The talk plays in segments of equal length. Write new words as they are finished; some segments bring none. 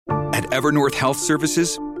At Evernorth Health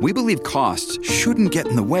Services, we believe costs shouldn't get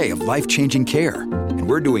in the way of life-changing care, and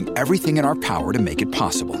we're doing everything in our power to make it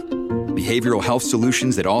possible. Behavioral health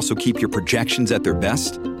solutions that also keep your projections at their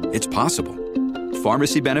best? It's possible.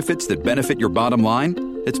 Pharmacy benefits that benefit your bottom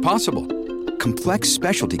line? It's possible. Complex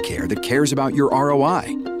specialty care that cares about your ROI?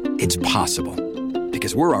 It's possible.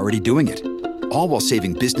 Because we're already doing it. All while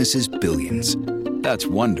saving businesses billions. That's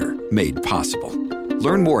Wonder made possible.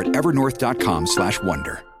 Learn more at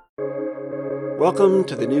evernorth.com/wonder. Welcome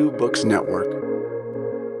to the New Books Network.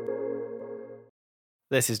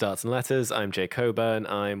 This is Darts and Letters. I'm Jay Coburn.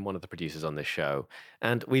 I'm one of the producers on this show.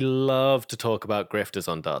 And we love to talk about grifters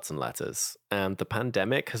on Darts and Letters. And the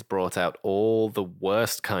pandemic has brought out all the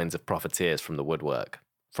worst kinds of profiteers from the woodwork.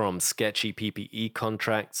 From sketchy PPE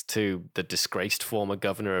contracts to the disgraced former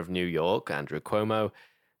governor of New York, Andrew Cuomo,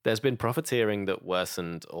 there's been profiteering that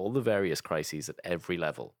worsened all the various crises at every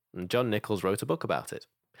level. And John Nichols wrote a book about it.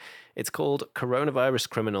 It's called Coronavirus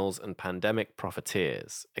Criminals and Pandemic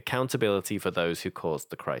Profiteers, Accountability for Those Who Caused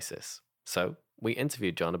the Crisis. So we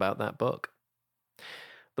interviewed John about that book.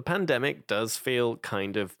 The pandemic does feel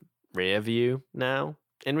kind of rear view now.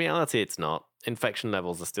 In reality, it's not. Infection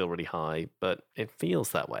levels are still really high, but it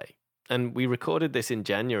feels that way. And we recorded this in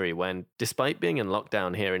January when, despite being in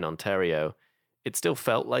lockdown here in Ontario, it still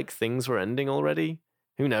felt like things were ending already.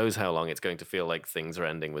 Who knows how long it's going to feel like things are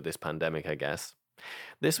ending with this pandemic, I guess.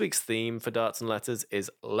 This week's theme for Darts and Letters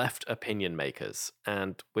is Left Opinion Makers,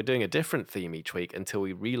 and we're doing a different theme each week until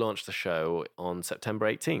we relaunch the show on September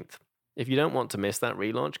 18th. If you don't want to miss that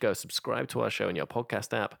relaunch, go subscribe to our show in your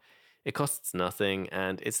podcast app. It costs nothing,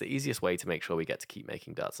 and it's the easiest way to make sure we get to keep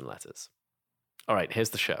making Darts and Letters. All right,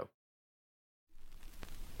 here's the show.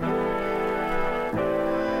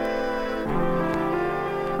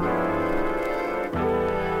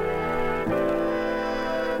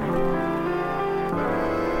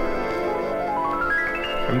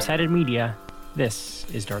 From Cited Media, this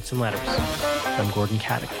is Darts and Letters. I'm Gordon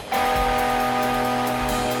Caddick.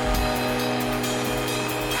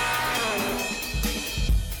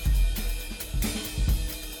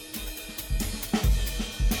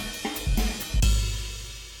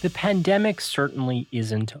 The pandemic certainly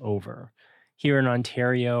isn't over. Here in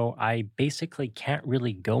Ontario, I basically can't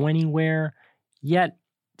really go anywhere, yet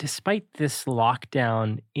despite this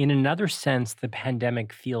lockdown, in another sense, the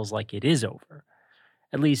pandemic feels like it is over.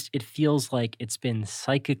 At least it feels like it's been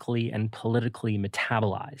psychically and politically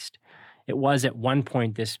metabolized. It was at one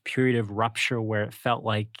point this period of rupture where it felt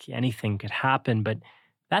like anything could happen, but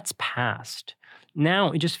that's past.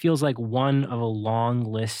 Now it just feels like one of a long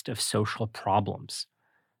list of social problems.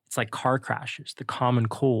 It's like car crashes, the common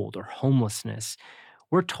cold, or homelessness.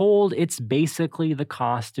 We're told it's basically the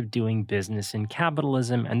cost of doing business in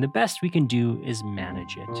capitalism, and the best we can do is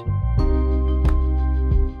manage it.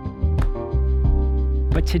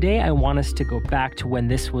 But today I want us to go back to when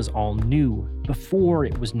this was all new, before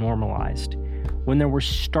it was normalized, when there were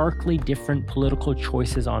starkly different political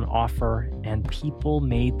choices on offer and people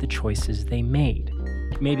made the choices they made.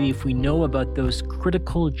 Maybe if we know about those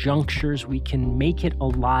critical junctures, we can make it a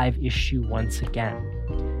live issue once again.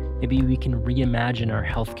 Maybe we can reimagine our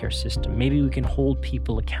healthcare system. Maybe we can hold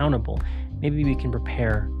people accountable. Maybe we can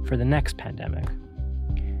prepare for the next pandemic.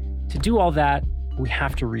 To do all that, we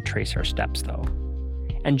have to retrace our steps, though.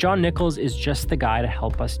 And John Nichols is just the guy to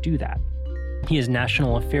help us do that. He is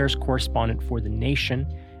national affairs correspondent for The Nation,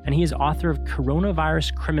 and he is author of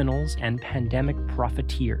Coronavirus Criminals and Pandemic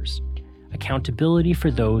Profiteers, Accountability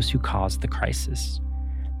for Those Who Caused the Crisis.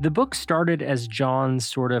 The book started as John's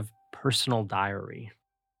sort of personal diary.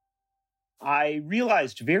 I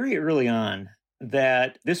realized very early on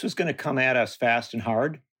that this was going to come at us fast and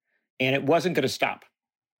hard, and it wasn't going to stop.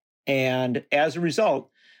 And as a result,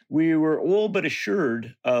 we were all but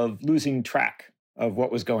assured of losing track of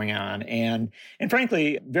what was going on and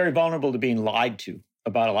frankly, very vulnerable to being lied to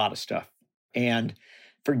about a lot of stuff and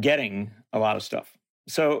forgetting a lot of stuff.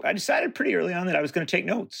 So I decided pretty early on that I was going to take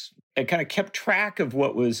notes. I kind of kept track of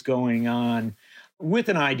what was going on with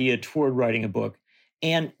an idea toward writing a book.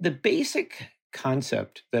 And the basic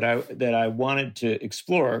concept that I wanted to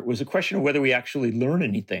explore was a question of whether we actually learn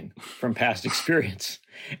anything from past experience.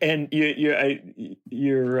 And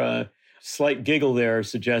your slight giggle there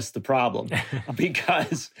suggests the problem,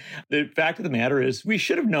 because the fact of the matter is we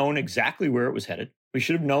should have known exactly where it was headed. We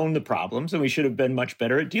should have known the problems, and we should have been much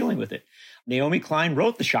better at dealing with it. Naomi Klein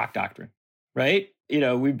wrote the shock doctrine, right? You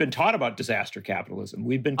know, we've been taught about disaster capitalism.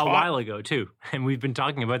 We've been taught a while ago, too. And we've been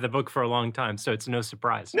talking about the book for a long time, so it's no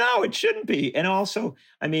surprise. No, it shouldn't be. And also,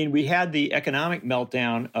 I mean, we had the economic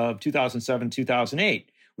meltdown of 2007, 2008,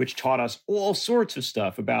 which taught us all sorts of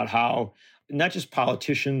stuff about how not just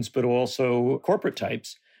politicians, but also corporate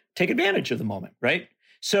types take advantage of the moment, right?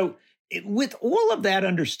 So with all of that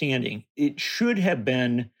understanding, it should have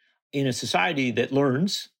been in a society that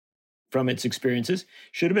learns from its experiences,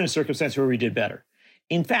 should have been a circumstance where we did better.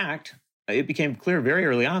 In fact, it became clear very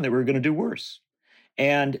early on that we were going to do worse.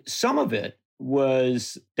 And some of it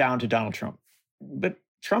was down to Donald Trump. But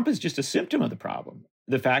Trump is just a symptom of the problem.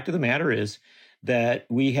 The fact of the matter is that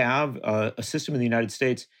we have a system in the United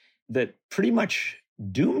States that pretty much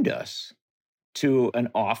doomed us to an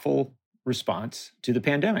awful response to the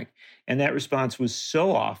pandemic. And that response was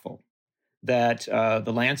so awful that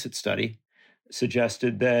the Lancet study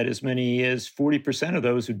suggested that as many as 40% of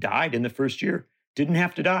those who died in the first year didn't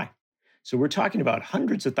have to die. So we're talking about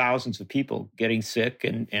hundreds of thousands of people getting sick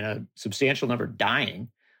and a substantial number dying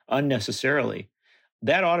unnecessarily.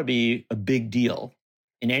 That ought to be a big deal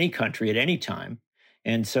in any country at any time.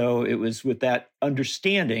 And so it was with that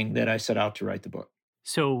understanding that I set out to write the book.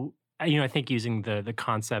 So, I think using the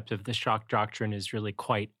concept of the shock doctrine is really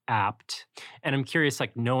quite apt. And I'm curious,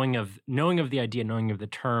 like knowing of the idea, knowing of the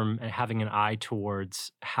term, and having an eye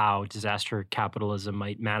towards how disaster capitalism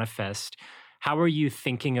might manifest, how are you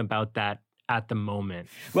thinking about that at the moment?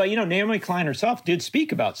 Well, Naomi Klein herself did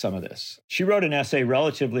speak about some of this. She wrote an essay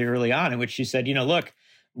relatively early on in which she said, look,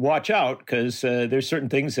 watch out, because there's certain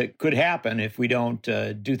things that could happen if we don't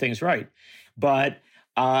do things right. But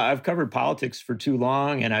I've covered politics for too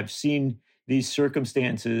long, and I've seen these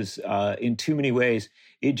circumstances in too many ways.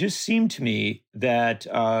 It just seemed to me that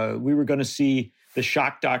we were going to see the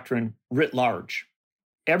shock doctrine writ large.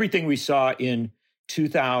 Everything we saw in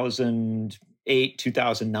 2008,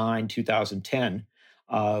 2009, 2010,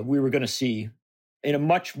 we were going to see in a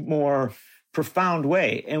much more profound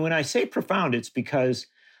way. And when I say profound, it's because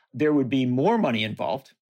there would be more money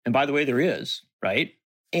involved. And by the way, there is, right?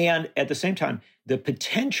 And at the same time, the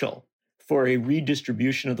potential for a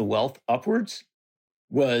redistribution of the wealth upwards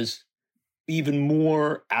was even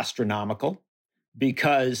more astronomical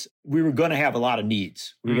because we were going to have a lot of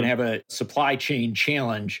needs. We were going to have a supply chain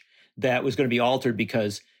challenge that was going to be altered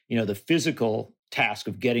because, the physical task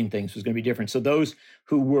of getting things was going to be different. So those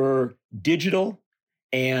who were digital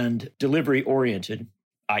and delivery oriented,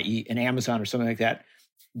 i.e. an Amazon or something like that,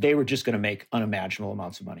 they were just going to make unimaginable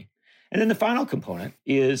amounts of money. And then the final component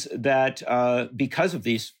is that because of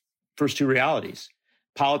these first two realities,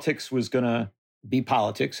 politics was going to be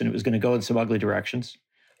politics and it was going to go in some ugly directions,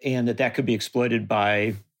 and that could be exploited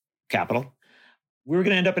by capital. We were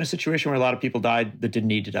going to end up in a situation where a lot of people died that didn't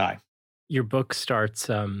need to die. Your book starts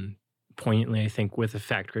poignantly, I think, with a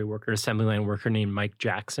factory worker, assembly line worker named Mike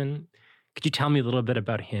Jackson. Could you tell me a little bit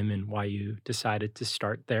about him and why you decided to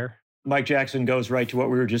start there? Mike Jackson goes right to what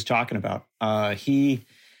we were just talking about. He's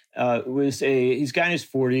a guy in his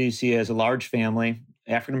 40s. He has a large family,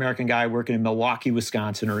 African-American guy working in Milwaukee,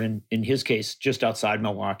 Wisconsin, or in his case, just outside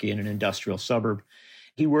Milwaukee in an industrial suburb.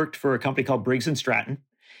 He worked for a company called Briggs & Stratton,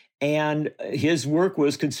 and his work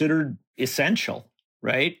was considered essential,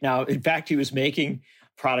 right? Now, in fact, he was making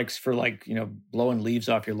products for blowing leaves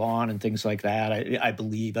off your lawn and things like that, I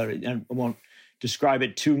believe. I won't describe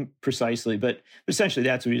it too precisely, but essentially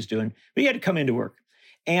that's what he was doing. But he had to come into work.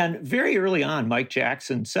 And very early on, Mike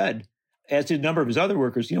Jackson said, as did a number of his other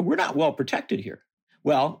workers, we're not well protected here.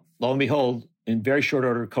 Well, lo and behold, in very short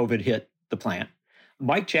order, COVID hit the plant.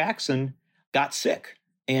 Mike Jackson got sick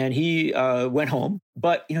and he went home,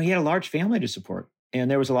 but he had a large family to support and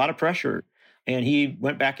there was a lot of pressure and he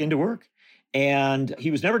went back into work and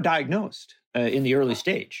he was never diagnosed in the early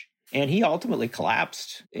stage. And he ultimately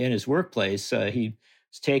collapsed in his workplace. He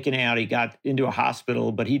was taken out, he got into a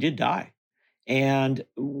hospital, but he did die. And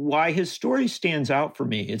why his story stands out for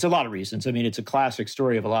me, it's a lot of reasons. I mean, it's a classic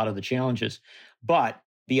story of a lot of the challenges. But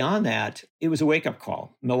beyond that, it was a wake-up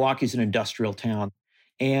call. Milwaukee's an industrial town.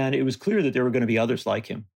 And it was clear that there were going to be others like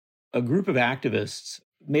him. A group of activists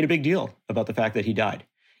made a big deal about the fact that he died.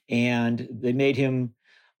 And they made him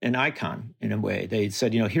an icon in a way. They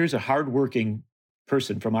said, here's a hardworking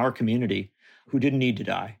person from our community who didn't need to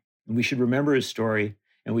die. And we should remember his story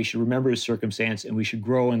and we should remember his circumstance and we should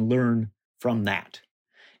grow and learn from that.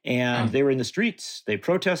 And they were in the streets. They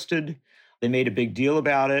protested. They made a big deal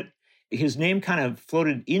about it. His name kind of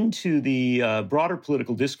floated into the broader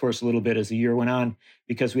political discourse a little bit as the year went on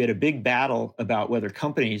because we had a big battle about whether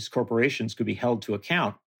corporations could be held to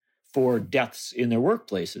account for deaths in their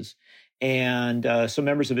workplaces. And some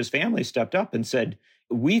members of his family stepped up and said,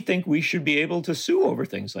 we think we should be able to sue over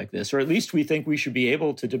things like this, or at least we think we should be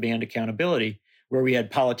able to demand accountability, where we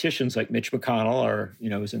had politicians like Mitch McConnell, or,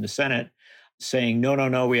 was in the Senate, saying,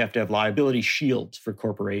 no, we have to have liability shields for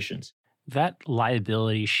corporations. That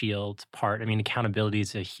liability shield part, I mean, accountability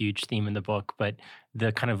is a huge theme in the book, but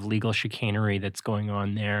the kind of legal chicanery that's going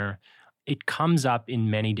on there, it comes up in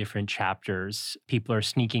many different chapters. People are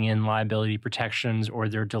sneaking in liability protections or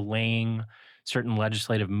they're delaying certain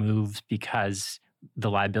legislative moves because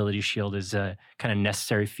the liability shield is a kind of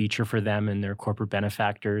necessary feature for them and their corporate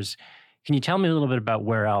benefactors. Can you tell me a little bit about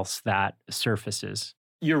where else that surfaces?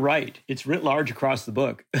 You're right. It's writ large across the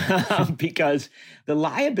book because the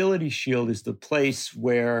liability shield is the place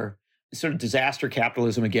where sort of disaster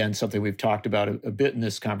capitalism, again, something we've talked about a bit in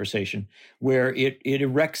this conversation, where it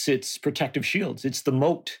erects its protective shields. It's the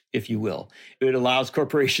moat, if you will. It allows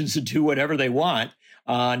corporations to do whatever they want,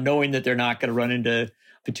 knowing that they're not going to run into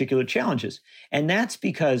particular challenges. And that's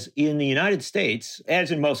because in the United States,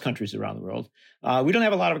 as in most countries around the world, we don't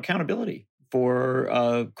have a lot of accountability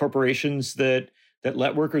for corporations that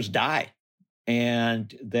let workers die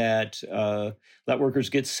and that let workers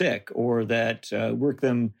get sick or that work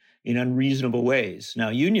them in unreasonable ways. Now,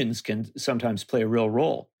 unions can sometimes play a real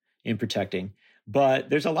role in protecting,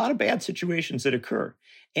 but there's a lot of bad situations that occur.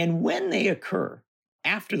 And when they occur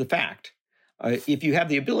after the fact, if you have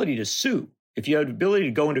the ability to sue, if you have the ability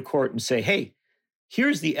to go into court and say, hey,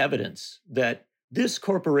 here's the evidence that this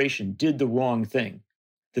corporation did the wrong thing,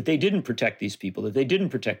 that they didn't protect these people, that they didn't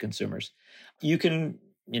protect consumers, you can,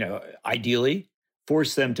 ideally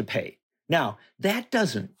force them to pay. Now, that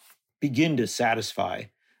doesn't begin to satisfy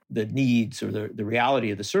the needs or the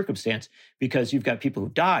reality of the circumstance because you've got people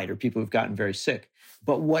who've died or people who've gotten very sick.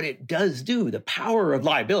 But what it does do, the power of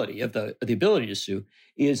liability, of the ability to sue,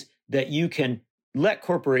 is that you can let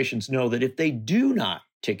corporations know that if they do not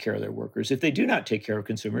take care of their workers, if they do not take care of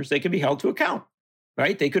consumers, they can be held to account,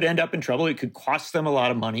 right? They could end up in trouble. It could cost them a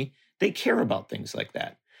lot of money. They care about things like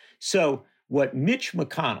that. So what Mitch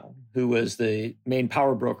McConnell, who was the main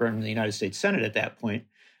power broker in the United States Senate at that point,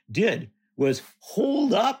 did was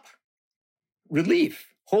hold up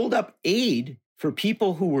relief, hold up aid for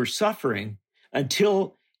people who were suffering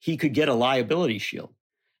until he could get a liability shield.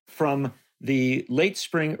 From the late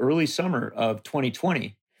spring, early summer of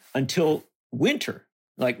 2020 until winter,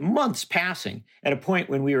 like months passing, at a point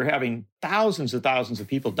when we were having thousands of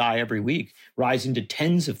people die every week, rising to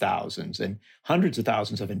tens of thousands and hundreds of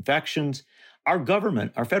thousands of infections. Our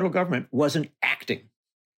government, our federal government, wasn't acting.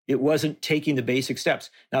 It wasn't taking the basic steps.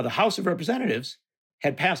 Now, the House of Representatives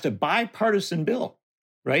had passed a bipartisan bill,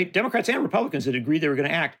 right? Democrats and Republicans had agreed they were going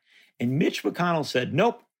to act. And Mitch McConnell said,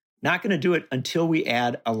 nope, not going to do it until we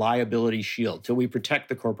add a liability shield, till we protect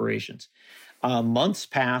the corporations. Months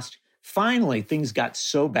passed. Finally, things got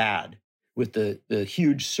so bad with the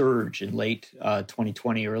huge surge in late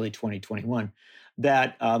 2020, early 2021,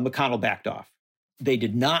 that McConnell backed off. They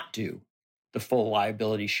did not do the full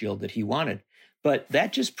liability shield that he wanted. But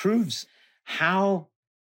that just proves how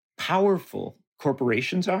powerful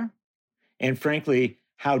corporations are, and frankly,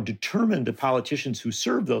 how determined the politicians who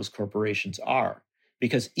serve those corporations are.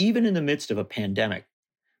 Because even in the midst of a pandemic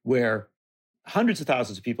where hundreds of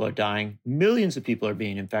thousands of people are dying, millions of people are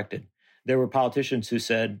being infected, there were politicians who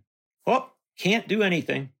said, oh, can't do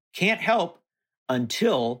anything, can't help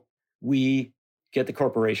until we get the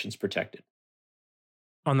corporations protected.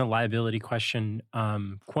 On the liability question,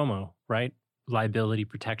 Cuomo, right? Liability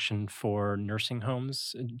protection for nursing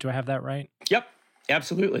homes. Do I have that right? Yep,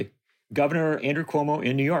 absolutely. Governor Andrew Cuomo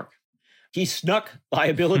in New York. He snuck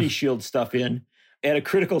liability shield stuff in at a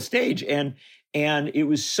critical stage. And it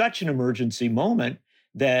was such an emergency moment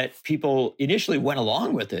that people initially went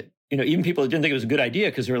along with it. Even people that didn't think it was a good idea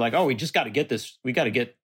because they were like, oh, we just got to get this. We got to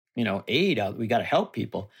get, aid out. We got to help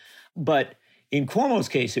people. But in Cuomo's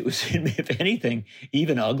case, it was, if anything,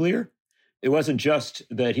 even uglier. It wasn't just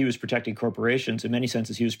that he was protecting corporations. In many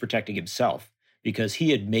senses, he was protecting himself because he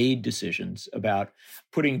had made decisions about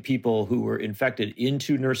putting people who were infected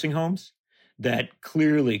into nursing homes that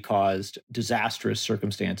clearly caused disastrous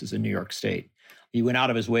circumstances in New York State. He went out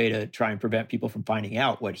of his way to try and prevent people from finding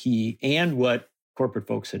out what he and what corporate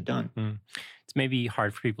folks had done. It's maybe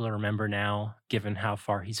hard for people to remember now, given how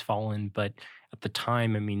far he's fallen. But at the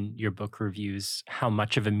time, I mean, your book reviews how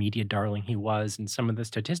much of a media darling he was, and some of the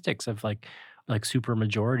statistics of like super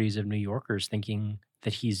majorities of New Yorkers thinking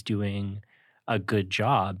that he's doing a good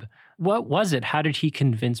job. What was it? How did he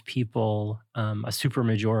convince people, a super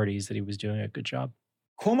majorities, that he was doing a good job?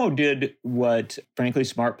 Cuomo did what, frankly,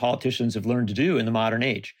 smart politicians have learned to do in the modern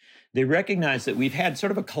age. They recognize that we've had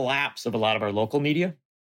sort of a collapse of a lot of our local media.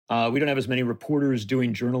 We don't have as many reporters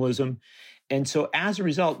doing journalism. And so as a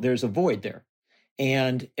result, there's a void there.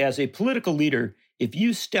 And as a political leader, if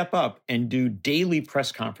you step up and do daily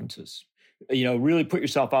press conferences, really put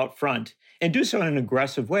yourself out front and do so in an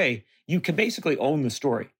aggressive way, you can basically own the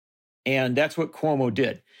story. And that's what Cuomo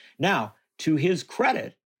did. Now, to his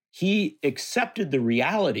credit, he accepted the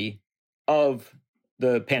reality of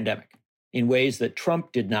the pandemic in ways that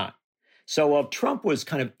Trump did not. So while Trump was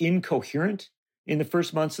kind of incoherent in the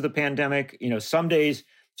first months of the pandemic, some days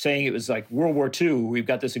saying it was like World War II, we've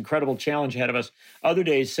got this incredible challenge ahead of us. Other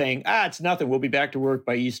days saying, it's nothing, we'll be back to work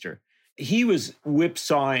by Easter. He was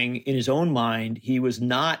whipsawing in his own mind. He was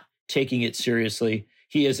not taking it seriously.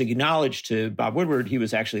 He has acknowledged to Bob Woodward he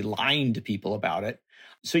was actually lying to people about it.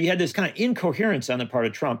 So you had this kind of incoherence on the part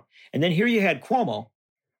of Trump. And then here you had Cuomo,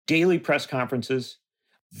 daily press conferences,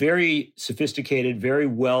 very sophisticated, very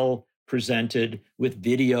well presented with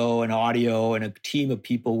video and audio and a team of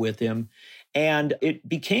people with him. And it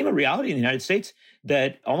became a reality in the United States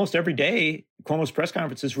that almost every day, Cuomo's press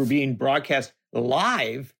conferences were being broadcast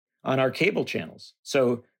live on our cable channels.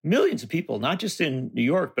 So millions of people, not just in New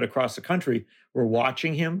York, but across the country, were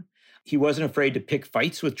watching him. He wasn't afraid to pick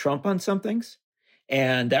fights with Trump on some things,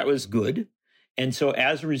 and that was good. And so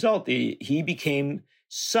as a result, he became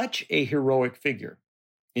such a heroic figure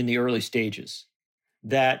in the early stages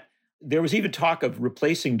that there was even talk of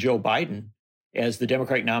replacing Joe Biden as the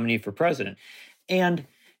Democratic nominee for president. And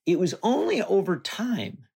it was only over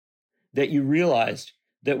time that you realized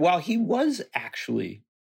that while he was actually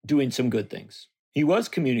doing some good things, he was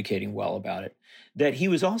communicating well about it, that he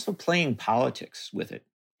was also playing politics with it.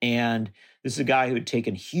 And this is a guy who had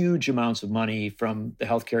taken huge amounts of money from the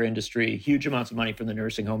healthcare industry, huge amounts of money from the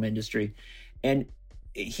nursing home industry. And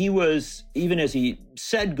he was, even as he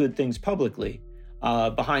said good things publicly,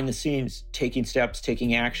 behind the scenes, taking steps,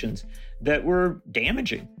 taking actions that were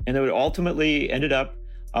damaging and that would ultimately ended up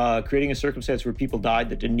creating a circumstance where people died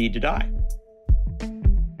that didn't need to die.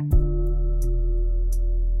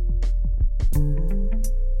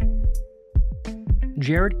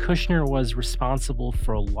 Jared Kushner was responsible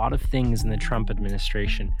for a lot of things in the Trump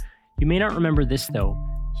administration. You may not remember this, though.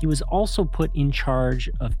 He was also put in charge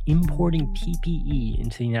of importing PPE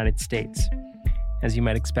into the United States. As you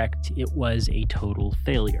might expect, it was a total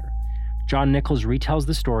failure. John Nichols retells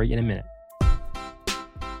the story in a minute.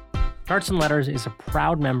 Darts and Letters is a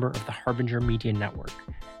proud member of the Harbinger Media Network.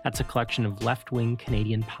 That's a collection of left-wing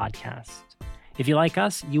Canadian podcasts. If you like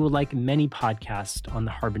us, you will like many podcasts on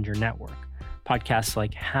the Harbinger Network. Podcasts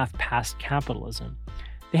like Half Past Capitalism.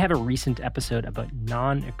 They have a recent episode about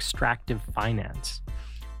non-extractive finance.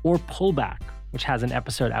 Or Pullback, which has an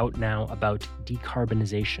episode out now about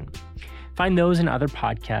decarbonization. Find those and other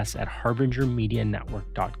podcasts at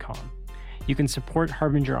harbingermedianetwork.com. You can support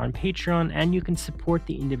Harbinger on Patreon, and you can support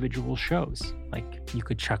the individual shows. Like, you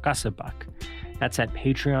could chuck us a buck. That's at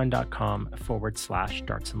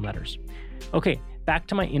patreon.com/Darts and Letters. Okay, back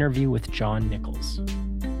to my interview with John Nichols.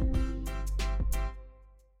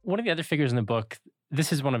 One of the other figures in the book,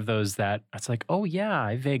 this is one of those that it's like, oh yeah,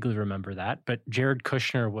 I vaguely remember that. But Jared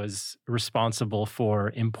Kushner was responsible for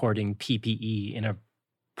importing PPE in a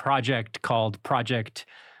project called Project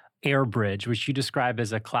Airbridge, which you describe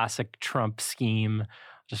as a classic Trump scheme.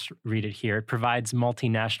 Just read it here. It provides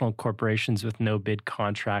multinational corporations with no-bid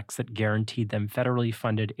contracts that guaranteed them federally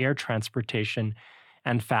funded air transportation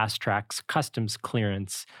and fast-tracks customs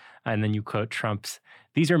clearance. And then you quote Trump's,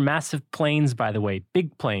 "These are massive planes, by the way,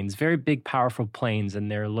 big planes, very big, powerful planes,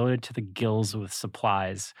 and they're loaded to the gills with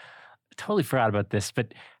supplies." I totally forgot about this,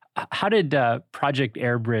 but how did Project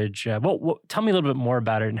Airbridge, tell me a little bit more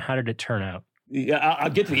about it, and how did it turn out? Yeah, I'll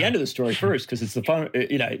get to the end of the story first because it's the fun.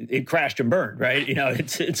 It crashed and burned, right?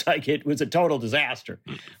 It's like it was a total disaster.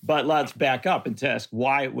 But let's back up and ask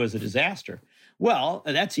why it was a disaster. Well,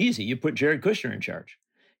 that's easy. You put Jared Kushner in charge,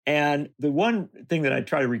 and the one thing that I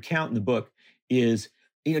try to recount in the book is,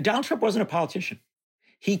 Donald Trump wasn't a politician.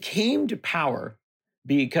 He came to power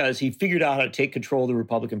because he figured out how to take control of the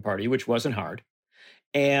Republican Party, which wasn't hard,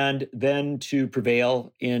 and then to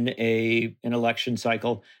prevail in an election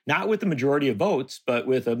cycle, not with the majority of votes, but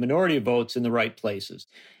with a minority of votes in the right places.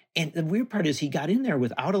 And the weird part is he got in there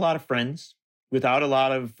without a lot of friends, without a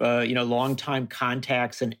lot of longtime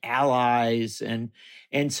contacts and allies, and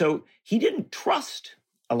so he didn't trust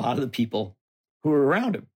a lot of the people who were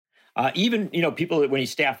around him. Even people when he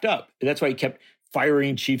staffed up. That's why he kept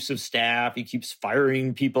firing chiefs of staff. He keeps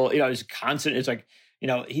firing people. It's constant. It's like,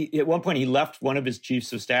 he at one point he left one of his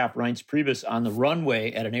chiefs of staff, Reince Priebus, on the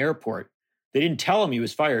runway at an airport. They didn't tell him he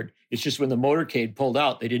was fired. It's just when the motorcade pulled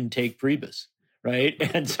out, they didn't take Priebus, right?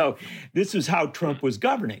 And so this is how Trump was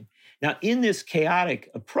governing. Now, in this chaotic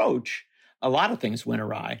approach, a lot of things went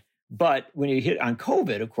awry. But when you hit on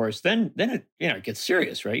COVID, of course, then it gets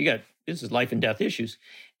serious, right? This is life and death issues.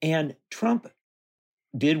 And Trump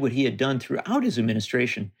did what he had done throughout his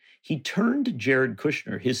administration. He turned to Jared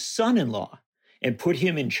Kushner, his son-in-law, and put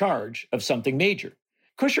him in charge of something major.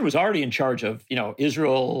 Kushner was already in charge of,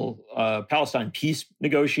 Israel-Palestine peace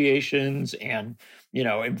negotiations and,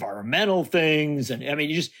 environmental things. And I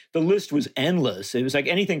mean, the list was endless. It was like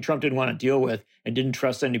anything Trump didn't want to deal with and didn't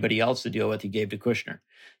trust anybody else to deal with, he gave to Kushner.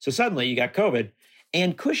 So suddenly you got COVID,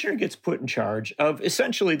 and Kushner gets put in charge of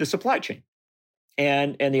essentially the supply chain.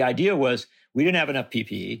 And the idea was we didn't have enough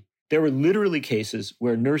PPE. There were literally cases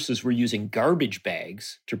where nurses were using garbage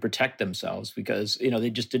bags to protect themselves because, they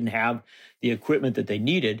just didn't have the equipment that they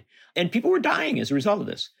needed. And people were dying as a result of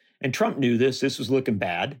this. And Trump knew this. This was looking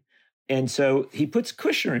bad. And so he puts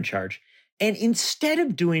Kushner in charge. And instead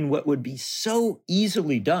of doing what would be so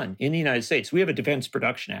easily done in the United States, we have a Defense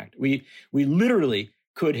Production Act. We literally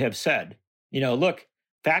could have said, look,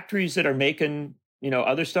 factories that are making,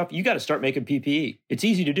 other stuff, you got to start making PPE. It's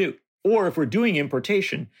easy to do. Or if we're doing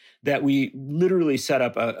importation, that we literally set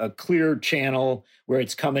up a clear channel where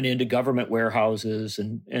it's coming into government warehouses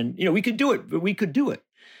and we could do it, but we could do it.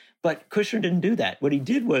 But Kushner didn't do that. What he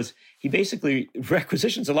did was he basically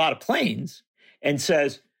requisitions a lot of planes and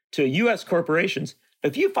says to U.S. corporations,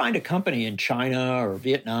 if you find a company in China or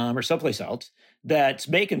Vietnam or someplace else that's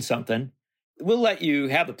making something, we'll let you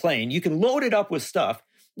have the plane. You can load it up with stuff.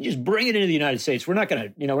 You just bring it into the United States. We're not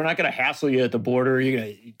going to hassle you at the border. You're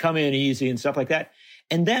going to come in easy and stuff like that.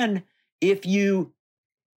 And then if you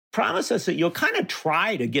promise us that you'll kind of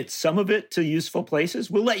try to get some of it to useful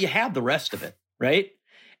places, we'll let you have the rest of it, right?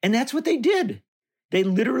 And that's what they did. They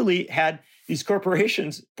literally had these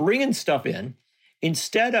corporations bringing stuff in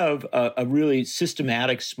instead of a really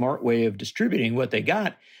systematic, smart way of distributing what they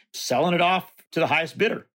got, selling it off to the highest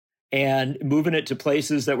bidder and moving it to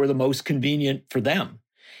places that were the most convenient for them.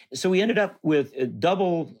 So we ended up with a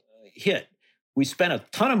double hit. We spent a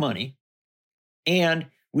ton of money and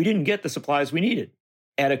we didn't get the supplies we needed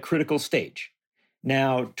at a critical stage.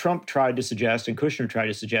 Now, Trump tried to suggest and Kushner tried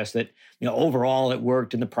to suggest that, overall it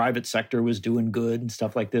worked and the private sector was doing good and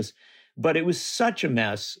stuff like this. But it was such a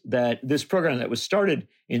mess that this program that was started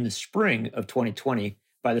in the spring of 2020,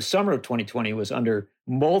 by the summer of 2020, was under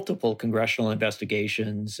multiple congressional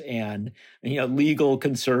investigations and legal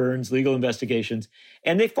concerns, legal investigations,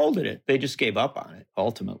 and they folded it. They just gave up on it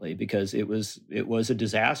ultimately because it was a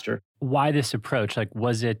disaster. Why this approach? Like,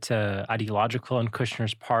 was it ideological on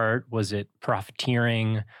Kushner's part? Was it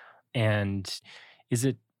profiteering? And is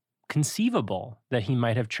it conceivable that he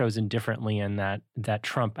might have chosen differently and that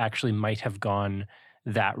Trump actually might have gone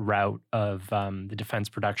that route of the Defense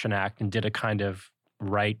Production Act and did a kind of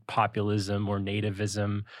right populism or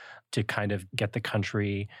nativism to kind of get the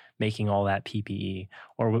country making all that PPE?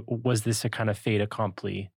 Or was this a kind of fait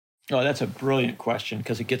accompli? Oh, that's a brilliant question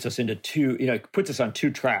because it gets us into it puts us on two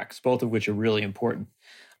tracks, both of which are really important.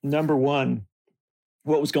 Number one,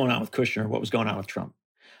 what was going on with Kushner? What was going on with Trump?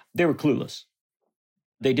 They were clueless.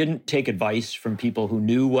 They didn't take advice from people who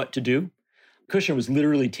knew what to do. Kushner was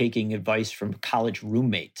literally taking advice from college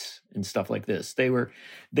roommates and stuff like this. They were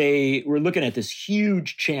looking at this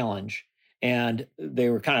huge challenge and they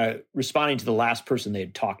were kind of responding to the last person they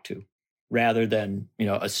had talked to rather than,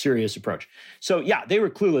 a serious approach. So yeah, they were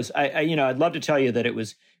clueless. I'd love to tell you that it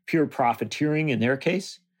was pure profiteering in their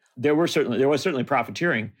case. There was certainly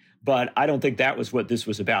profiteering, but I don't think that was what this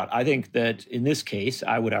was about. I think that in this case,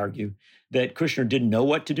 I would argue that Kushner didn't know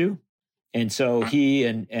what to do. And so he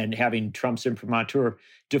and having Trump's imprimatur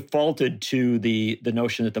defaulted to the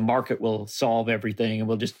notion that the market will solve everything and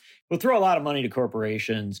we'll throw a lot of money to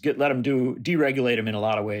corporations, let them deregulate them in a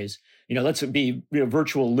lot of ways. Let's be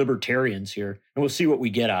virtual libertarians here and we'll see what we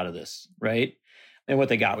get out of this, right? And what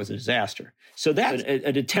they got was a disaster. So that's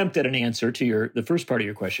an attempt at an answer to the first part of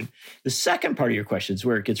your question. The second part of your question is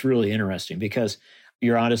where it gets really interesting because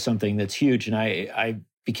you're onto something that's huge. And I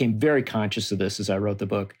became very conscious of this as I wrote the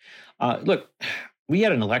book. Look, we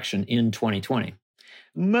had an election in 2020.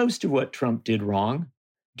 Most of what Trump did wrong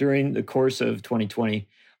during the course of 2020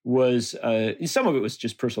 was, some of it was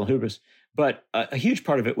just personal hubris, but a huge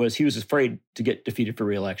part of it was he was afraid to get defeated for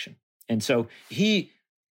re-election. And so he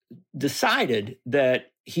decided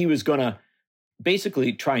that he was going to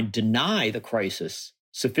basically try and deny the crisis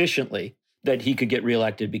sufficiently that he could get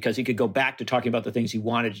reelected because he could go back to talking about the things he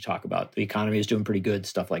wanted to talk about. The economy is doing pretty good,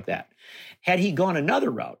 stuff like that. Had he gone another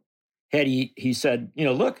route, had he said,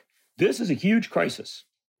 look, this is a huge crisis.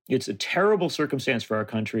 It's a terrible circumstance for our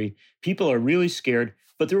country. People are really scared,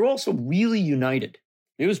 but they're also really united.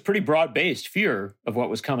 It was pretty broad-based fear of what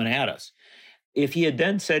was coming at us. If he had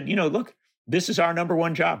then said, look, this is our number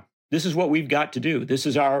one job. This is what we've got to do. This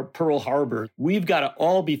is our Pearl Harbor. We've got to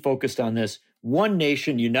all be focused on this. One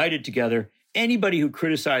nation united together. Anybody who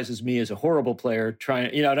criticizes me as a horrible player,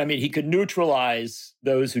 he could neutralize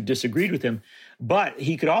those who disagreed with him. But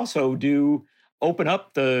he could also open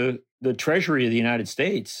up the treasury of the United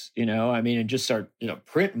States, and just start,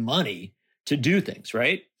 print money to do things,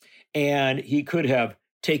 right? And he could have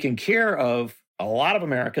taken care of a lot of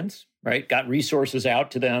Americans, right? Got resources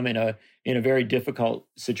out to them in a very difficult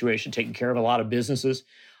situation, taken care of a lot of businesses,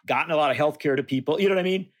 gotten a lot of healthcare to people, you know what I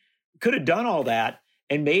mean? Could have done all that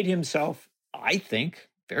and made himself, I think,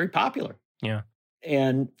 very popular. Yeah.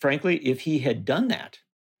 And frankly, if he had done that,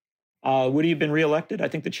 would he have been reelected? I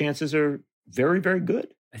think the chances are very, very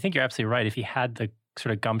good. I think you're absolutely right. If he had the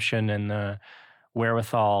sort of gumption and the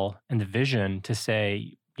wherewithal and the vision to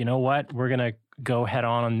say, you know what, we're going to go head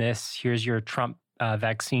on this. Here's your Trump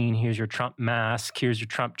vaccine. Here's your Trump mask. Here's your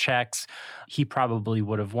Trump checks. He probably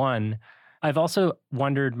would have won. I've also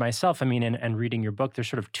wondered myself, and reading your book, there's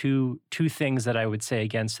sort of two things that I would say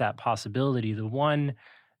against that possibility. The one,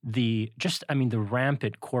 the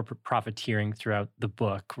rampant corporate profiteering throughout the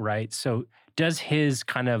book, right? So does his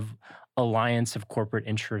kind of alliance of corporate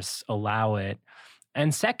interests allow it?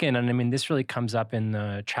 And second, this really comes up in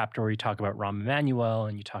the chapter where you talk about Rahm Emanuel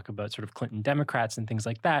and you talk about sort of Clinton Democrats and things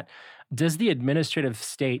like that. Does the administrative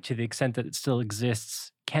state, to the extent that it still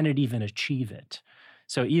exists, can it even achieve it?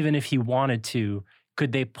 So even if he wanted to,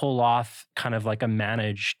 could they pull off kind of like a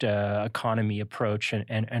managed economy approach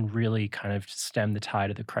and really kind of stem the tide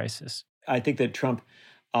of the crisis? I think that Trump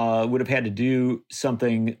would have had to do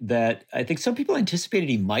something that I think some people anticipated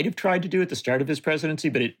he might have tried to do at the start of his presidency,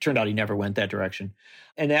 but it turned out he never went that direction.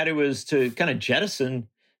 And that it was to kind of jettison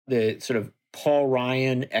the sort of Paul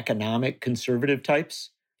Ryan economic conservative types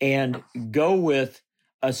and go with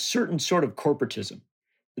a certain sort of corporatism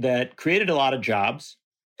that created a lot of jobs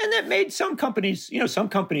and that made some companies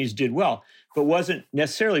did well, but wasn't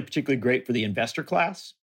necessarily particularly great for the investor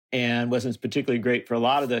class and wasn't particularly great for a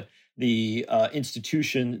lot of the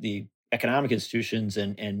economic institutions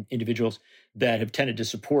and individuals that have tended to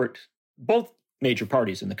support both major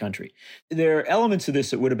parties in the country. There are elements of this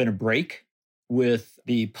that would have been a break with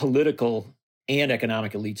the political and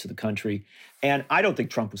economic elites of the country. And I don't think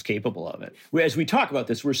Trump was capable of it. As we talk about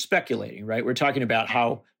this, we're speculating, right? We're talking about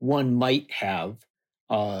how one might have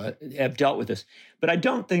dealt with this. But I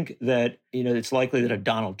don't think that, it's likely that a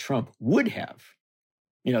Donald Trump would have,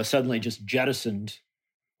 suddenly just jettisoned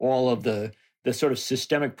all of the sort of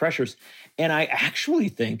systemic pressures. And I actually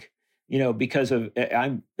think, because of,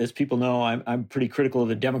 as people know, I'm pretty critical of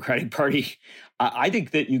the Democratic Party. I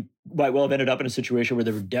think that you might well have ended up in a situation where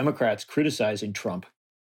there were Democrats criticizing Trump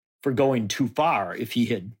for going too far if he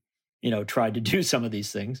had, tried to do some of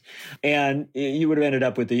these things. And you would have ended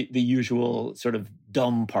up with the usual sort of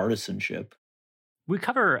dumb partisanship. We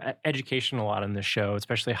cover education a lot on this show,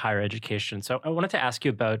 especially higher education. So I wanted to ask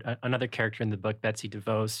you about another character in the book, Betsy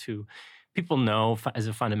DeVos, who people know as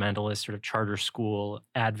a fundamentalist, sort of charter school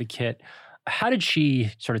advocate. How did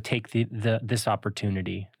she sort of take this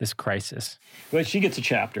opportunity, this crisis? Well, she gets a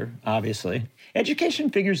chapter, obviously. Education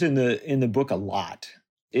figures in the book a lot.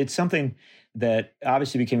 It's something that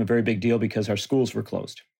obviously became a very big deal because our schools were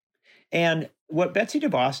closed. And what Betsy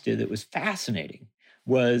DeVos did that was fascinating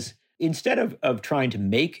was instead of trying to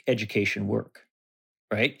make education work,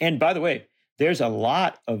 right? And by the way, there's a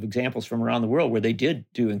lot of examples from around the world where they did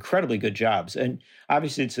do incredibly good jobs. And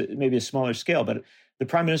obviously it's maybe a smaller scale, but the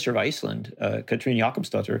Prime Minister of Iceland, Katrín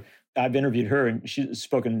Jakobsdóttir, I've interviewed her and she's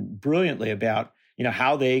spoken brilliantly about,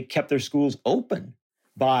 how they kept their schools open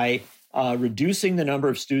by reducing the number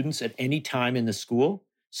of students at any time in the school.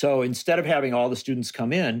 So instead of having all the students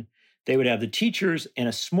come in, they would have the teachers and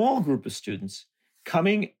a small group of students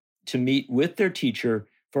coming to meet with their teacher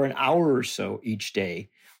for an hour or so each day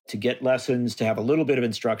to get lessons, to have a little bit of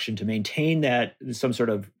instruction, to maintain that some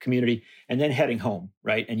sort of community, and then heading home,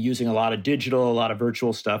 right? And using a lot of digital, a lot of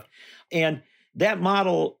virtual stuff. And that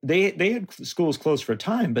model, they had schools closed for a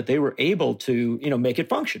time, but they were able to, make it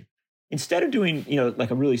function. Instead of doing,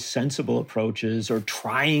 like a really sensible approaches or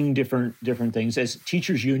trying different things, as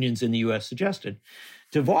teachers' unions in the U.S. suggested,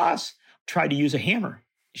 DeVos tried to use a hammer.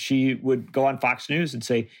 She would go on Fox News and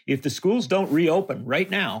say, if the schools don't reopen right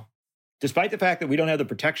now, despite the fact that we don't have the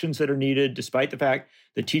protections that are needed, despite the fact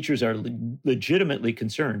that teachers are legitimately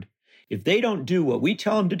concerned, if they don't do what we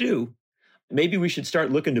tell them to do, maybe we should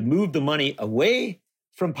start looking to move the money away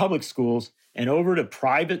from public schools and over to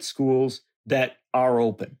private schools that are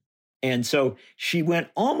open. And so she went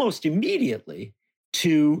almost immediately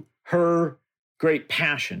to her great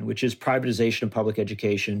passion, which is privatization of public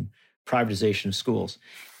education, privatization of schools.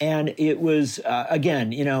 And it was,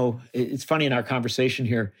 again, it's funny in our conversation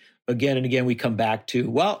here, again and again, we come back to,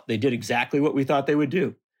 well, they did exactly what we thought they would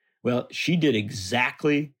do. Well, she did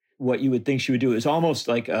exactly what you would think she would do. It's almost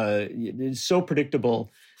like it's so predictable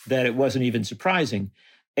that it wasn't even surprising,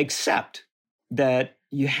 except that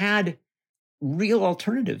you had real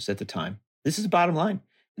alternatives at the time. This is the bottom line.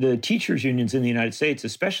 The teachers' unions in the United States,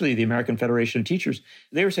 especially the American Federation of Teachers,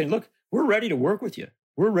 they were saying, look, we're ready to work with you.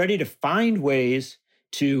 We're ready to find ways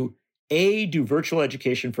to, A, do virtual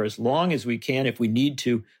education for as long as we can if we need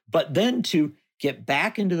to, but then to get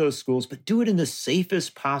back into those schools, but do it in the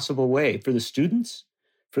safest possible way for the students,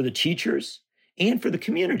 for the teachers, and for the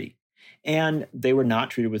community. And they were not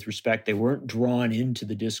treated with respect. They weren't drawn into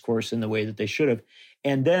the discourse in the way that they should have.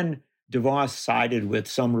 And then DeVos sided with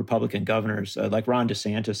some Republican governors, like Ron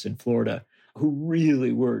DeSantis in Florida, who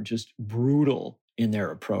really were just brutal in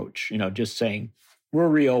their approach, just saying, we're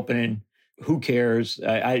reopening, who cares?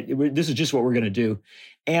 This is just what we're going to do.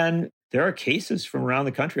 And there are cases from around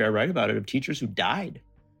the country, I write about it, of teachers who died.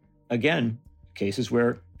 Again, cases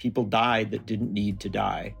where people died that didn't need to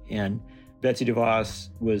die. And Betsy DeVos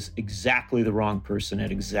was exactly the wrong person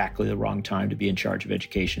at exactly the wrong time to be in charge of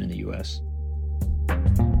education in the U.S.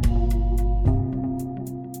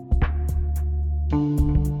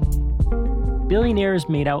 Billionaires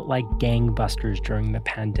made out like gangbusters during the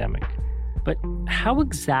pandemic. But how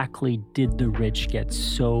exactly did the rich get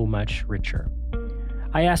so much richer?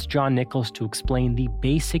 I asked John Nichols to explain the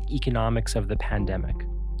basic economics of the pandemic.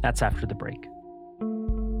 That's after the break.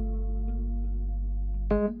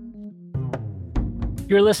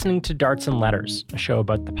 You're listening to Darts and Letters, a show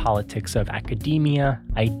about the politics of academia,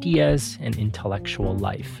 ideas, and intellectual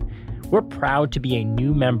life. We're proud to be a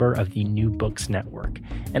new member of the New Books Network,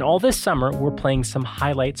 and all this summer we're playing some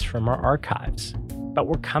highlights from our archives. But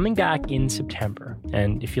we're coming back in September,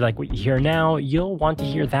 and if you like what you hear now, you'll want to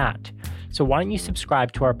hear that. So why don't you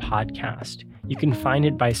subscribe to our podcast? You can find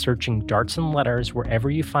it by searching Darts and Letters wherever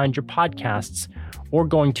you find your podcasts, or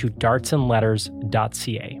going to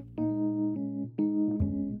dartsandletters.ca.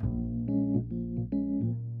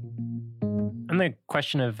 On the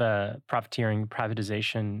question of profiteering,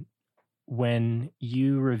 privatization, when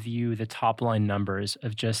you review the top line numbers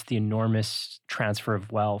of just the enormous transfer of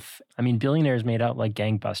wealth, I mean, billionaires made out like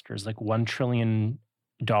gangbusters, like $1 trillion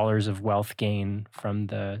of wealth gain from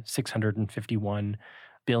the 651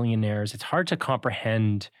 billionaires. It's hard to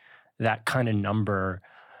comprehend that kind of number.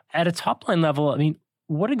 At a top line level, I mean,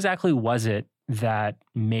 what exactly was it that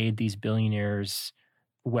made these billionaires'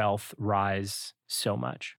 wealth rise so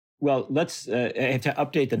much? Well, let's have to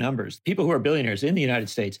update the numbers. People who are billionaires in the United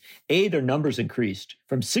States, their numbers increased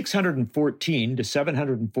from 614 to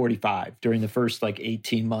 745 during the first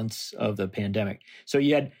 18 months of the pandemic. So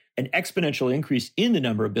you had an exponential increase in the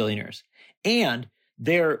number of billionaires. And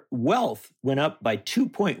their wealth went up by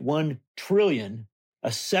 2.1 trillion, a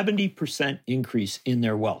 70% increase in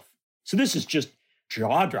their wealth. So this is just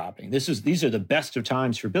jaw-dropping. These are the best of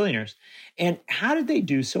times for billionaires. And how did they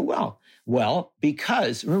do so well? Well,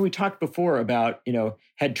 because remember we talked before about,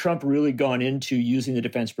 had Trump really gone into using the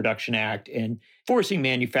Defense Production Act and forcing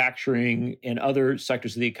manufacturing and other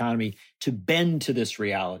sectors of the economy to bend to this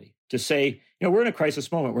reality, to say, we're in a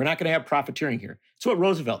crisis moment. We're not going to have profiteering here. It's what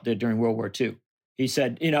Roosevelt did during World War II. He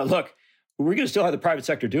said, look, we're going to still have the private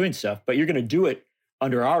sector doing stuff, but you're going to do it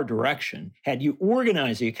under our direction. Had you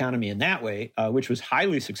organized the economy in that way, which was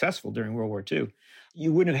highly successful during World War II,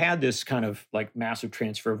 you wouldn't have had this kind of massive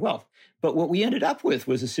transfer of wealth. But what we ended up with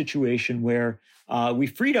was a situation where we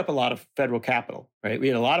freed up a lot of federal capital, right? We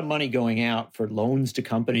had a lot of money going out for loans to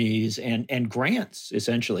companies and grants,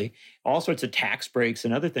 essentially, all sorts of tax breaks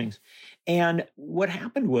and other things. And what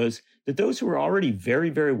happened was that those who were already very,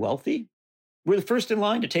 very wealthy were the first in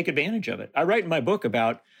line to take advantage of it. I write in my book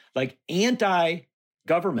about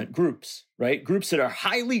anti-government groups, right? Groups that are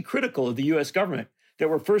highly critical of the U.S. government that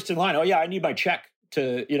were first in line. Oh, yeah, I need my check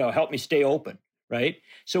to, help me stay open, right?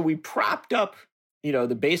 So we propped up, the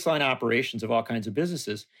baseline operations of all kinds of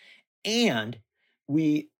businesses. And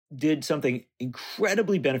we did something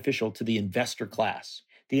incredibly beneficial to the investor class.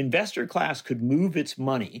 The investor class could move its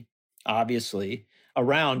money, obviously,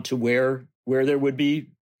 around to where there would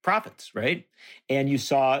be profits, right? And you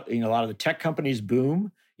saw, a lot of the tech companies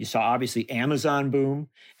boom. You saw, obviously, Amazon boom.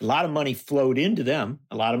 A lot of money flowed into them.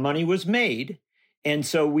 A lot of money was made. And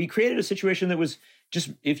so we created a situation that was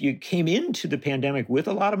just, if you came into the pandemic with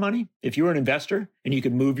a lot of money, if you were an investor and you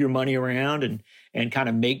could move your money around and kind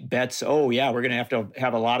of make bets, oh, yeah, we're going to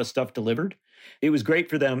have a lot of stuff delivered. It was great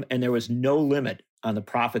for them. And there was no limit on the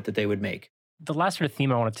profit that they would make. The last sort of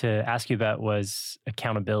theme I wanted to ask you about was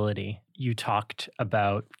accountability. You talked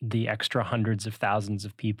about the extra hundreds of thousands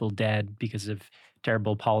of people dead because of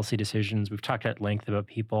terrible policy decisions. We've talked at length about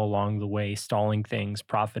people along the way stalling things,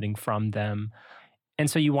 profiting from them. And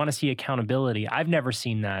so you want to see accountability. I've never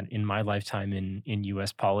seen that in my lifetime in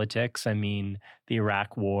U.S. politics. I mean, the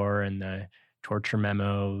Iraq War and the torture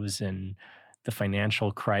memos and the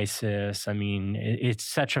financial crisis. I mean, it's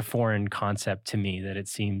such a foreign concept to me that it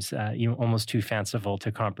seems almost too fanciful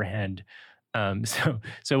to comprehend. So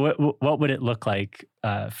what would it look like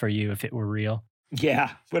for you if it were real? Yeah,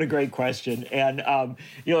 what a great question. And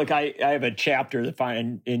look, I have a chapter that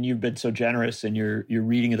and you've been so generous in your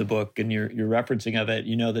reading of the book and your referencing of it.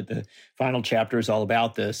 You know that the final chapter is all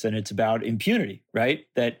about this, and it's about impunity, right?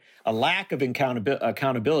 That a lack of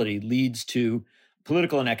accountability leads to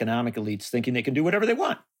political and economic elites thinking they can do whatever they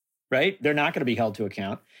want, right? They're not going to be held to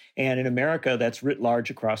account. And in America, that's writ large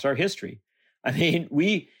across our history. I mean,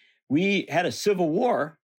 we had a civil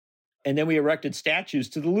war, and then we erected statues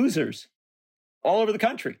to the losers all over the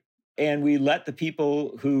country. And we let the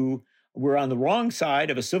people who were on the wrong side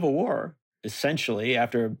of a civil war, essentially,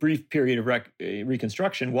 after a brief period of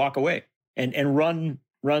Reconstruction, walk away and run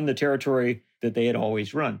the territory that they had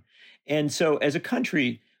always run. And so as a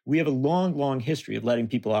country, we have a long, long history of letting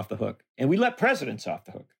people off the hook. And we let presidents off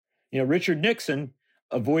the hook. Richard Nixon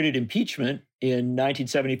avoided impeachment in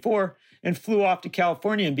 1974 and flew off to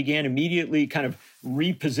California and began immediately kind of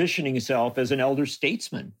repositioning himself as an elder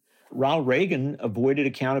statesman. Ronald Reagan avoided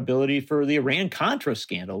accountability for the Iran-Contra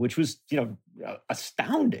scandal, which was,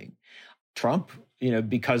 astounding. Trump,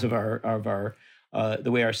 because of our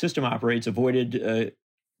the way our system operates, avoided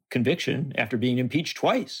conviction after being impeached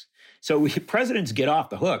twice. So presidents get off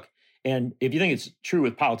the hook. And if you think it's true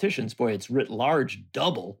with politicians, boy, it's writ large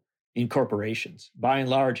double in corporations. By and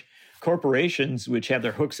large, corporations, which have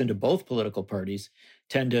their hooks into both political parties,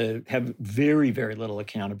 tend to have very, very little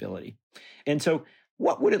accountability. And so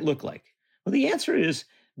what would it look like? Well, the answer is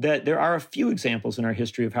that there are a few examples in our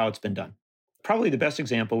history of how it's been done. Probably the best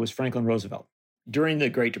example was Franklin Roosevelt during the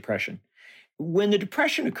Great Depression. When the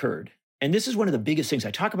Depression occurred, and this is one of the biggest things, I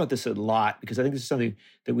talk about this a lot because I think this is something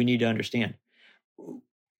that we need to understand.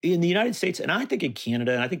 In the United States, and I think in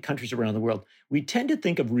Canada, and I think countries around the world, we tend to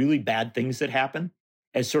think of really bad things that happen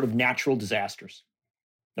as sort of natural disasters.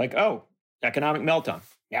 Like, economic meltdown,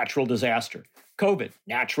 natural disaster. COVID,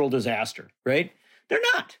 natural disaster, right? They're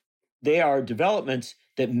not. They are developments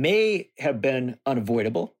that may have been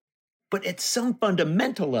unavoidable, but at some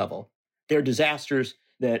fundamental level, they're disasters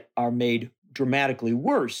that are made dramatically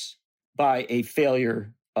worse by a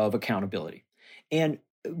failure of accountability. And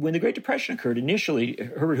when the Great Depression occurred, initially,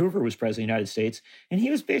 Herbert Hoover was president of the United States, and he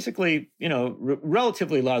was basically,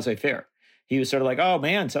 relatively laissez-faire. He was sort of like, oh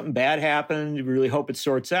man, something bad happened. We really hope it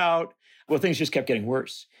sorts out. Well, things just kept getting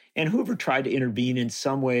worse. And Hoover tried to intervene in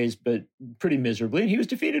some ways, but pretty miserably. And he was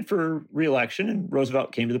defeated for re-election, and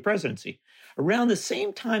Roosevelt came to the presidency. Around the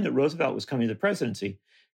same time that Roosevelt was coming to the presidency,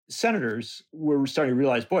 senators were starting to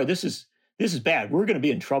realize, boy, this is bad. We're going to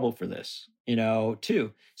be in trouble for this,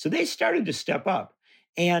 too. So they started to step up.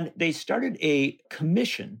 And they started a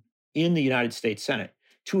commission in the United States Senate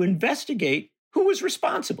to investigate who was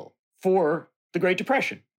responsible for the Great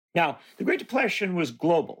Depression. Now, the Great Depression was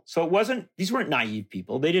global. So these weren't naive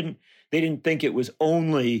people. They didn't think it was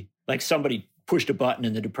only like somebody pushed a button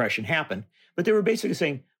and the Depression happened. But they were basically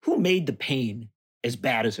saying, who made the pain as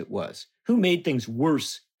bad as it was? Who made things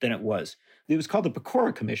worse than it was? It was called the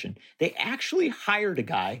Pecora Commission. They actually hired a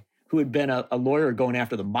guy who had been a lawyer going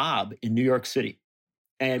after the mob in New York City.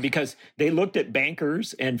 And because they looked at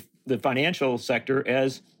bankers and the financial sector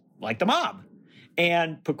as like the mob.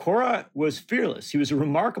 And Pecora was fearless. He was a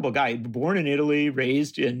remarkable guy, born in Italy,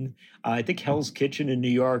 raised in, I think, Hell's Kitchen in New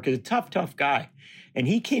York. A tough, tough guy. And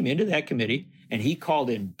he came into that committee and he called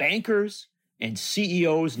in bankers and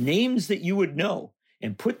CEOs, names that you would know,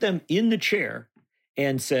 and put them in the chair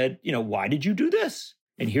and said, why did you do this?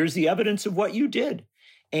 And here's the evidence of what you did.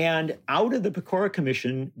 And out of the Pecora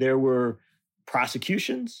Commission, there were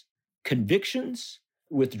prosecutions, convictions,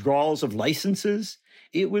 withdrawals of licenses.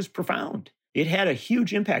 It was profound. It had a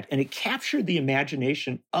huge impact, and it captured the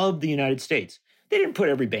imagination of the United States. They didn't put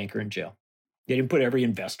every banker in jail. They didn't put every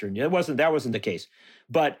investor in jail. That wasn't the case.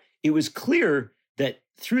 But it was clear that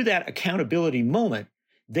through that accountability moment,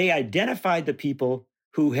 they identified the people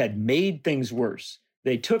who had made things worse.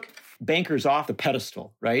 They took bankers off the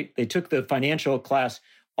pedestal, right? They took the financial class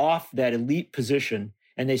off that elite position.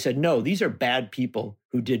 And they said, no, these are bad people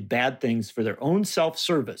who did bad things for their own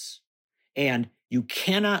self-service. And you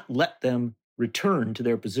cannot let them return to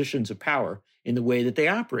their positions of power in the way that they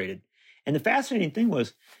operated. And the fascinating thing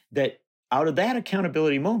was that out of that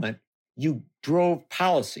accountability moment, you drove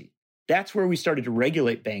policy. That's where we started to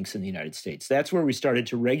regulate banks in the United States. That's where we started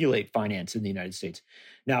to regulate finance in the United States.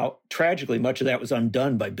 Now, tragically, much of that was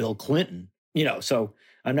undone by Bill Clinton. So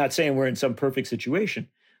I'm not saying we're in some perfect situation,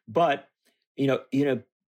 but in a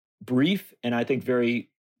brief and I think very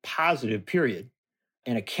positive period,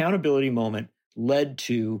 an accountability moment led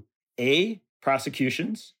to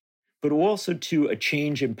prosecutions, but also to a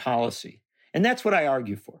change in policy. And that's what I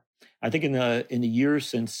argue for. I think in the years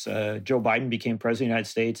since Joe Biden became president of the United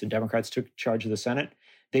States and Democrats took charge of the Senate,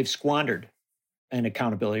 they've squandered an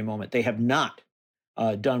accountability moment. They have not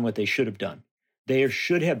done what they should have done. There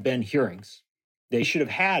should have been hearings. They should have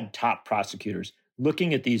had top prosecutors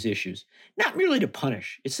looking at these issues, not merely to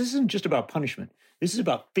punish. This isn't just about punishment. This is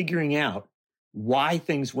about figuring out why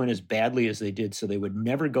things went as badly as they did so they would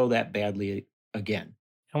never go that badly again.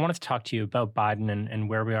 I wanted to talk to you about Biden and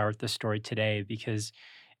where we are with the story today, because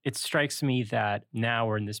it strikes me that now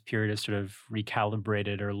we're in this period of sort of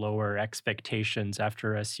recalibrated or lower expectations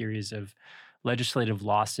after a series of legislative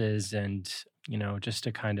losses and, just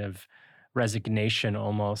a kind of resignation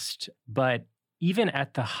almost. But even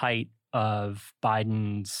at the height of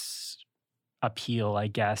Biden's appeal, I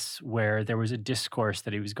guess, where there was a discourse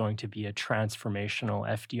that he was going to be a transformational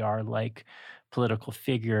FDR-like political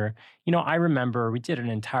figure. I remember we did an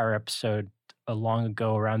entire episode long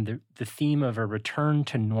ago around the theme of a return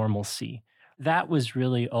to normalcy. That was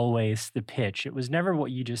really always the pitch. It was never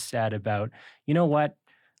what you just said about,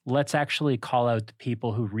 let's actually call out the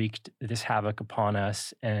people who wreaked this havoc upon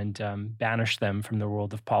us and banish them from the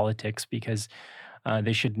world of politics because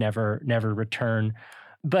they should never return.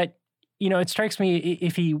 But it strikes me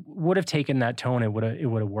if he would have taken that tone, it would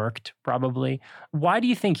have worked probably. Why do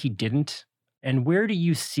you think he didn't? And where do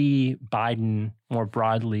you see Biden more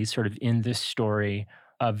broadly sort of in this story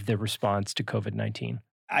of the response to COVID-19?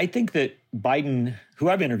 I think that Biden, who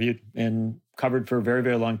I've interviewed and covered for a very,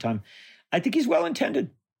 very long time, I think he's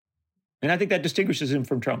well-intended. And I think that distinguishes him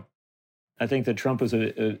from Trump. I think that Trump was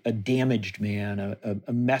a damaged man,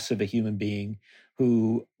 a mess of a human being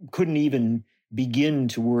who couldn't even begin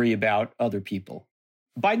to worry about other people.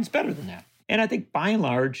 Biden's better than that. And I think by and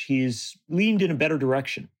large, he's leaned in a better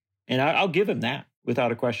direction. And I'll give him that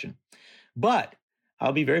without a question. But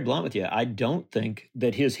I'll be very blunt with you. I don't think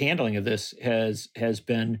that his handling of this has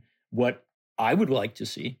been what I would like to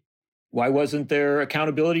see. Why wasn't there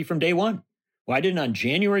accountability from day one? Why didn't on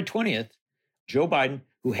January 20th, Joe Biden,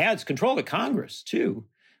 who has control of Congress too,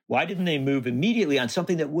 why didn't they move immediately on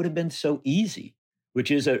something that would have been so easy,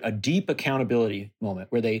 which is a deep accountability moment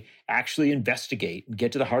where they actually investigate and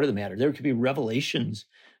get to the heart of the matter? There could be revelations,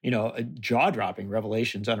 jaw-dropping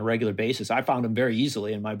revelations on a regular basis. I found them very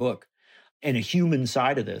easily in my book, and a human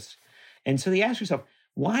side of this. And so you ask yourself,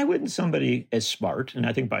 why wouldn't somebody as smart, and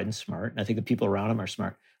I think Biden's smart, and I think the people around him are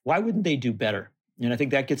smart, why wouldn't they do better? And I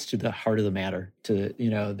think that gets to the heart of the matter, to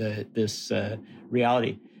this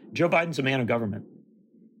reality. Joe Biden's a man of government.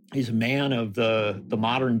 He's a man of the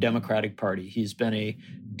modern Democratic Party. He's been a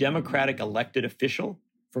Democratic elected official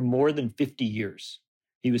for more than 50 years.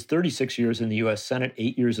 He was 36 years in the U.S. Senate,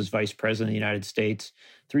 8 years as vice president of the United States,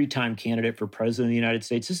 3-time candidate for president of the United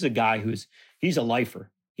States. This is a guy he's a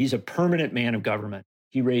lifer. He's a permanent man of government.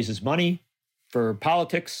 He raises money for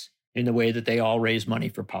politics in the way that they all raise money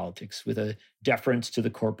for politics, with a deference to the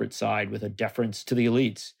corporate side, with a deference to the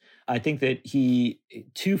elites. I think that he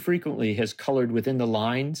too frequently has colored within the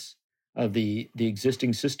lines of the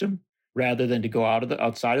existing system rather than to go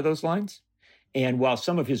outside of those lines. And while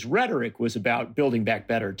some of his rhetoric was about building back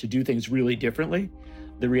better, to do things really differently,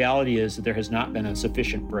 the reality is that there has not been a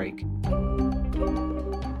sufficient break.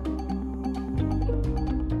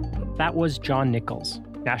 That was John Nichols,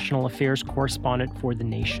 National Affairs Correspondent for The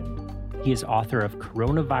Nation. He is author of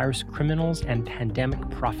Coronavirus Criminals and Pandemic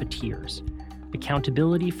Profiteers: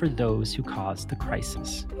 Accountability for Those Who Caused the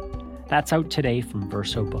Crisis. That's out today from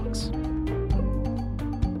Verso Books.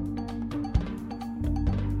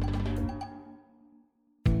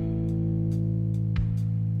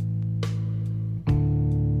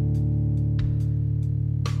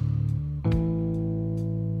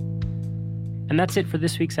 And that's it for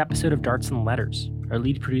this week's episode of Darts and Letters. Our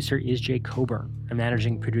lead producer is Jay Coburn. Our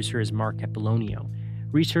managing producer is Mark Apollonio.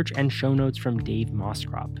 Research and show notes from Dave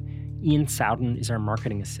Moskrop. Ian Sowden is our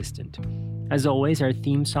marketing assistant. As always, our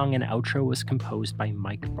theme song and outro was composed by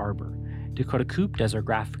Mike Barber. Dakota Coop does our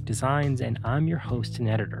graphic designs, and I'm your host and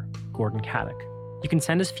editor, Gordon Kaddock. You can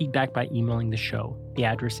send us feedback by emailing the show. The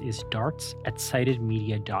address is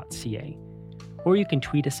darts@citedmedia.ca. Or you can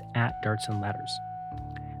tweet us at Darts and Letters.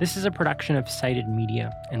 This is a production of Cited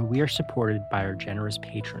Media, and we are supported by our generous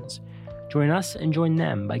patrons. Join us and join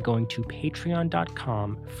them by going to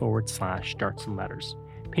patreon.com/Darts and Letters.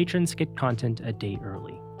 Patrons get content a day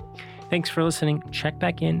early. Thanks for listening. Check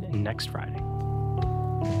back in next Friday.